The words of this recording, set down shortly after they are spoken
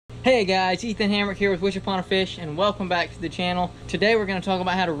Hey guys, Ethan Hamrick here with wishuponafish, and welcome back to the channel. Today we're going to talk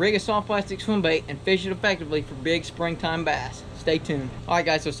about how to rig a soft plastic swim bait and fish it effectively for big springtime bass. Stay tuned. Alright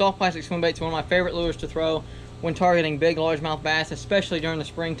guys, so soft plastic swim bait is one of my favorite lures to throw when targeting big largemouth bass, especially during the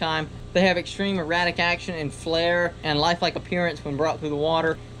springtime. They have extreme erratic action and flare and lifelike appearance when brought through the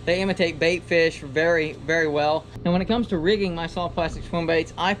water. They imitate bait fish very, very well. And when it comes to rigging my soft plastic swim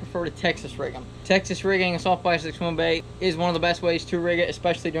baits, I prefer to Texas rig them. Texas rigging a soft plastic swim bait is one of the best ways to rig it,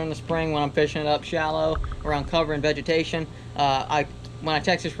 especially during the spring when I'm fishing it up shallow around cover and vegetation. When I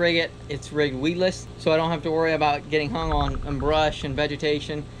Texas rig it, it's rigged weedless, so I don't have to worry about getting hung on brush and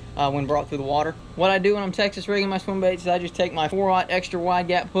vegetation when brought through the water. What I do when I'm Texas rigging my swim baits is I just take my 4/0 extra wide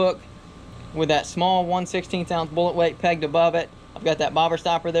gap hook with that small 1/16 ounce bullet weight pegged above it. I've got that bobber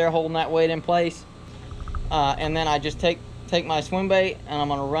stopper there holding that weight in place. And then I just take my swim bait and I'm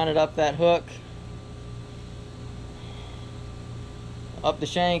going to run it up that hook, up the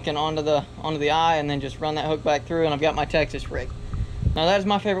shank and onto the eye, and then just run that hook back through, and I've got my Texas rig. Now that is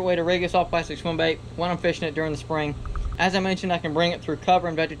my favorite way to rig a soft plastic swim bait when I'm fishing it during the spring. As I mentioned, I can bring it through cover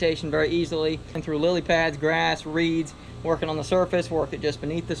and vegetation very easily, and through lily pads, grass, reeds, working on the surface, work it just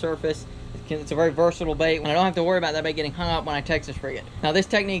beneath the surface. It's a very versatile bait when I don't have to worry about that bait getting hung up when I Texas rig it. Now this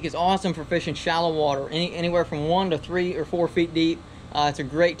technique is awesome for fishing shallow water, anywhere from 1 to 3 or 4 feet deep. It's a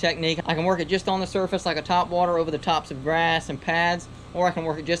great technique. I can work it just on the surface like a top water over the tops of grass and pads, or I can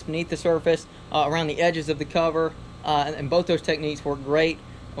work it just beneath the surface around the edges of the cover, and both those techniques work great.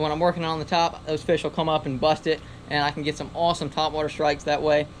 And when I'm working on the top, those fish will come up and bust it, and I can get some awesome topwater strikes that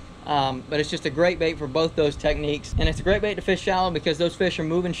way. But it's just a great bait for both those techniques, and it's a great bait to fish shallow because those fish are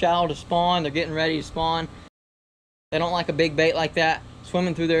moving shallow to spawn. They're getting ready to spawn. They don't like a big bait like that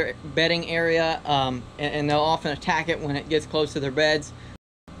swimming through their bedding area, and they'll often attack it when it gets close to their beds.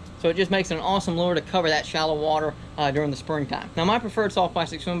 So it just makes it an awesome lure to cover that shallow water during the springtime. Now my preferred soft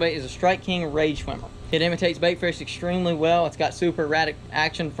plastic swim bait is a Strike King Rage Swimmer. It imitates bait fish extremely well. It's got super erratic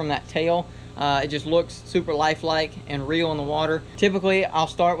action from that tail. It just looks super lifelike and real in the water. Typically, I'll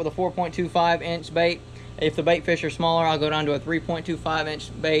start with a 4.25 inch bait. If the bait fish are smaller, I'll go down to a 3.25 inch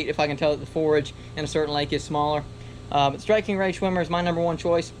bait if I can tell that the forage in a certain lake is smaller. But Strike King Rage Swimmer is my #1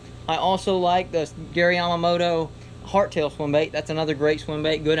 choice. I also like the Gary Yamamoto Hardtail swim bait. That's another great swim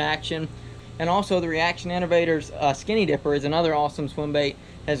bait, good action. And also the Reaction Innovators Skinny Dipper is another awesome swim bait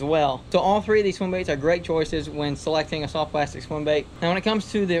as well. So all three of these swim baits are great choices when selecting a soft plastic swim bait. Now when it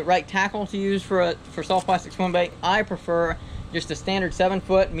comes to the right tackle to use for soft plastic swim bait, I prefer just a standard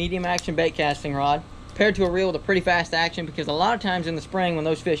 7-foot medium action bait casting rod paired to a reel with a pretty fast action, because a lot of times in the spring when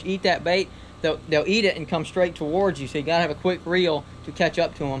those fish eat that bait, they'll eat it and come straight towards you, so you gotta have a quick reel to catch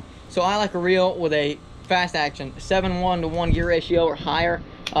up to them. So I like a reel with a fast action, 7:1 to 1 gear ratio or higher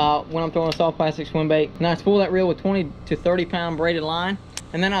when I'm throwing a soft plastic swim bait. Now I spool that reel with 20 to 30 pound braided line,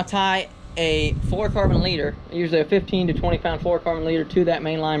 and then I'll tie a fluorocarbon leader, usually a 15 to 20 pound fluorocarbon leader, to that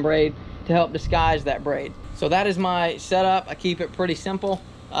main line braid to help disguise that braid. So that is my setup. I keep it pretty simple,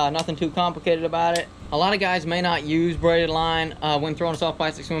 nothing too complicated about it. A lot of guys may not use braided line when throwing a soft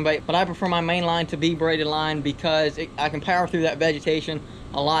plastic swim bait, but I prefer my main line to be braided line because I can power through that vegetation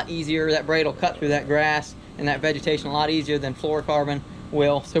a lot easier. That braid will cut through that grass and that vegetation a lot easier than fluorocarbon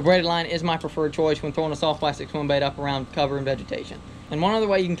will. So braided line is my preferred choice when throwing a soft plastic swim bait up around cover and vegetation. And one other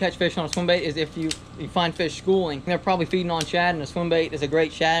way you can catch fish on a swim bait is if you find fish schooling. They're probably feeding on shad, and a swim bait is a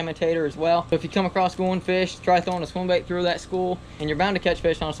great shad imitator as well. So if you come across schooling fish, try throwing a swim bait through that school, and you're bound to catch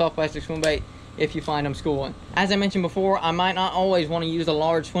fish on a soft plastic swim bait if you find them schooling. As I mentioned before, I might not always want to use a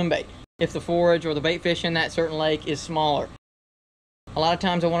large swim bait if the forage or the bait fish in that certain lake is smaller. A lot of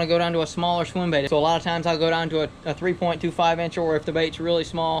times I want to go down to a smaller swim bait. So a lot of times I'll go down to a 3.25 incher, or if the bait's really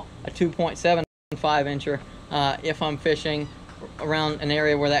small, a 2.75 incher if I'm fishing around an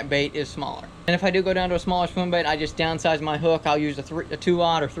area where that bait is smaller. And if I do go down to a smaller swim bait, I just downsize my hook. I'll use a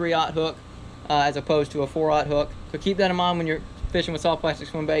 2/0 or 3/0 hook as opposed to a 4/0 hook. So keep that in mind when you're fishing with soft plastic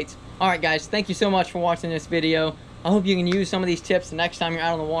swim baits. Alright guys, thank you so much for watching this video. I hope you can use some of these tips the next time you're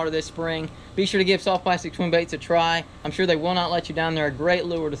out on the water this spring. Be sure to give soft plastic swim baits a try. I'm sure they will not let you down. They're a great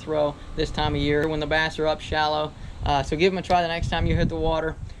lure to throw this time of year when the bass are up shallow. So give them a try the next time you hit the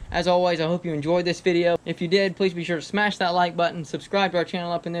water. As always, I hope you enjoyed this video. If you did, please be sure to smash that like button, subscribe to our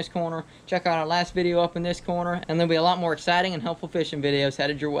channel up in this corner, check out our last video up in this corner, and there'll be a lot more exciting and helpful fishing videos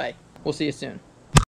headed your way. We'll see you soon.